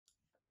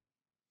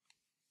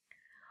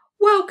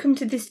Welcome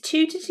to this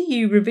Tutor to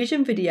You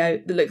revision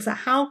video that looks at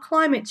how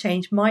climate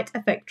change might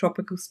affect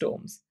tropical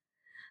storms.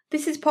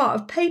 This is part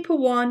of Paper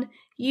 1,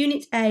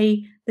 Unit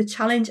A, The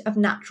Challenge of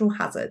Natural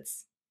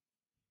Hazards.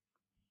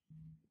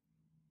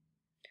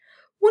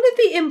 One of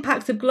the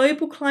impacts of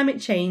global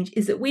climate change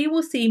is that we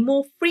will see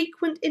more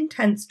frequent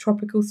intense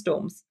tropical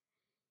storms.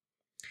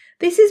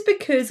 This is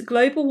because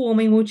global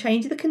warming will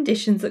change the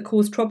conditions that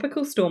cause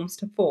tropical storms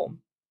to form.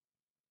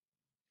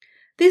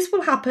 This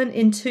will happen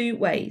in two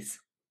ways.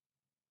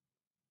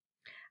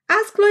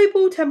 As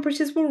global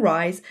temperatures will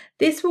rise,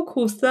 this will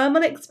cause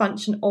thermal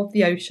expansion of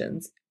the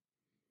oceans,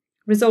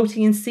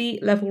 resulting in sea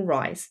level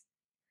rise.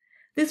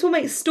 This will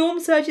make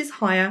storm surges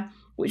higher,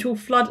 which will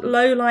flood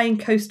low-lying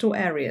coastal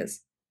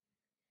areas.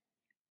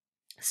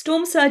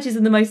 Storm surges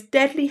are the most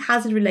deadly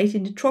hazard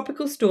related to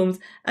tropical storms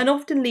and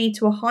often lead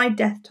to a high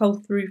death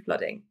toll through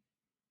flooding.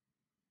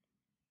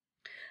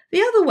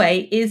 The other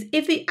way is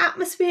if the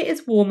atmosphere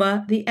is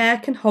warmer, the air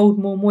can hold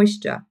more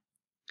moisture.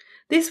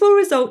 This will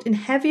result in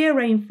heavier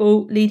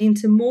rainfall, leading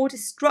to more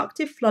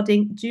destructive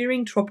flooding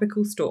during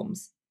tropical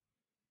storms.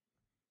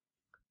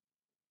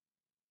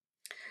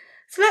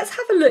 So let's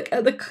have a look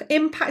at the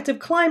impact of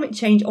climate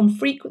change on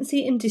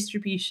frequency and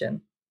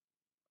distribution.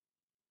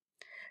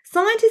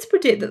 Scientists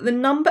predict that the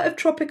number of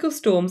tropical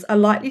storms are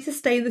likely to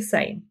stay the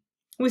same,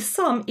 with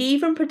some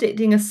even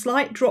predicting a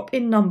slight drop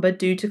in number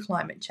due to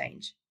climate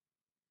change.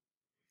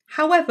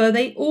 However,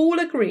 they all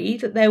agree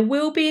that there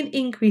will be an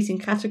increase in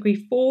Category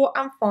 4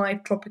 and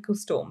 5 tropical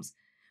storms,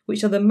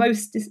 which are the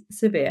most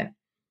severe.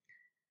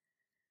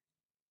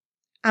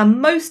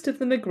 And most of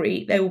them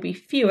agree there will be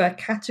fewer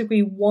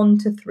Category 1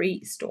 to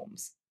 3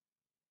 storms.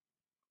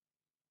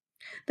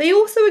 They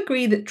also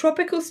agree that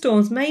tropical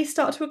storms may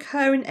start to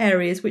occur in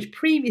areas which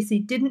previously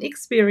didn't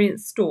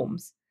experience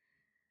storms,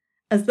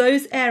 as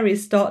those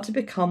areas start to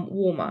become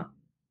warmer.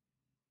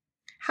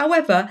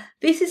 However,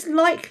 this is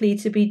likely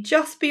to be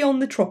just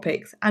beyond the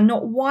tropics and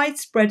not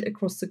widespread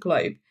across the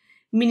globe,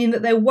 meaning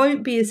that there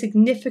won't be a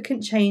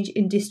significant change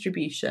in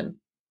distribution.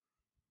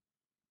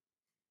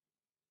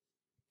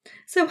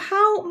 So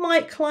how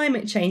might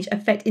climate change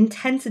affect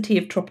intensity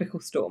of tropical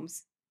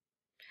storms?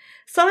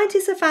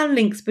 Scientists have found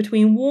links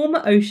between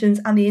warmer oceans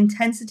and the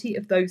intensity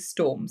of those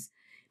storms,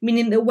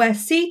 meaning that where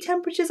sea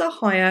temperatures are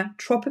higher,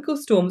 tropical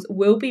storms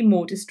will be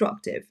more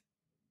destructive.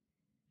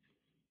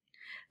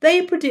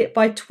 They predict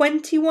by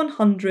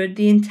 2100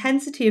 the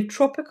intensity of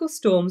tropical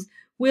storms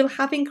will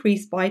have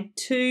increased by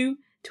 2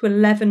 to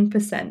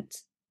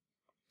 11%.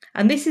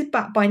 And this is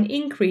backed by an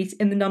increase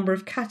in the number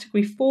of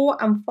Category 4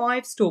 and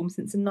 5 storms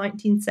since the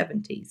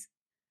 1970s.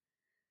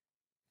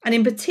 And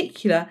in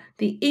particular,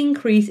 the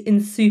increase in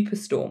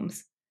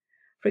superstorms.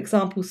 For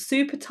example,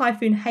 Super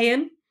Typhoon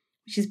Haiyan,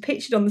 which is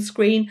pictured on the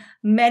screen,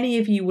 many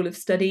of you will have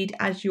studied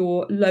as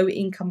your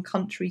low-income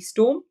country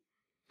storm,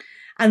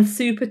 and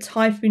Super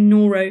Typhoon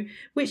Noro,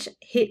 which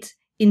hit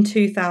in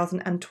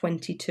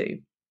 2022.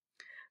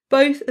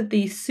 Both of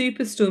these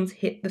superstorms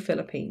hit the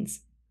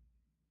Philippines.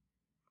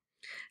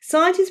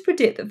 Scientists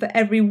predict that for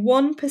every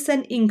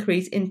 1%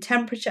 increase in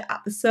temperature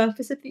at the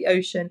surface of the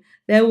ocean,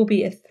 there will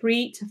be a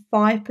 3 to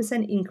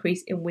 5%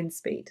 increase in wind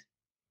speed.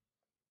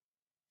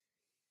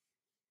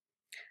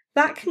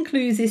 That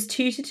concludes this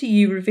Tutor to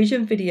You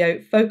revision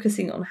video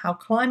focusing on how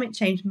climate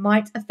change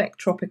might affect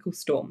tropical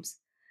storms.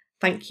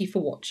 Thank you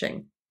for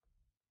watching.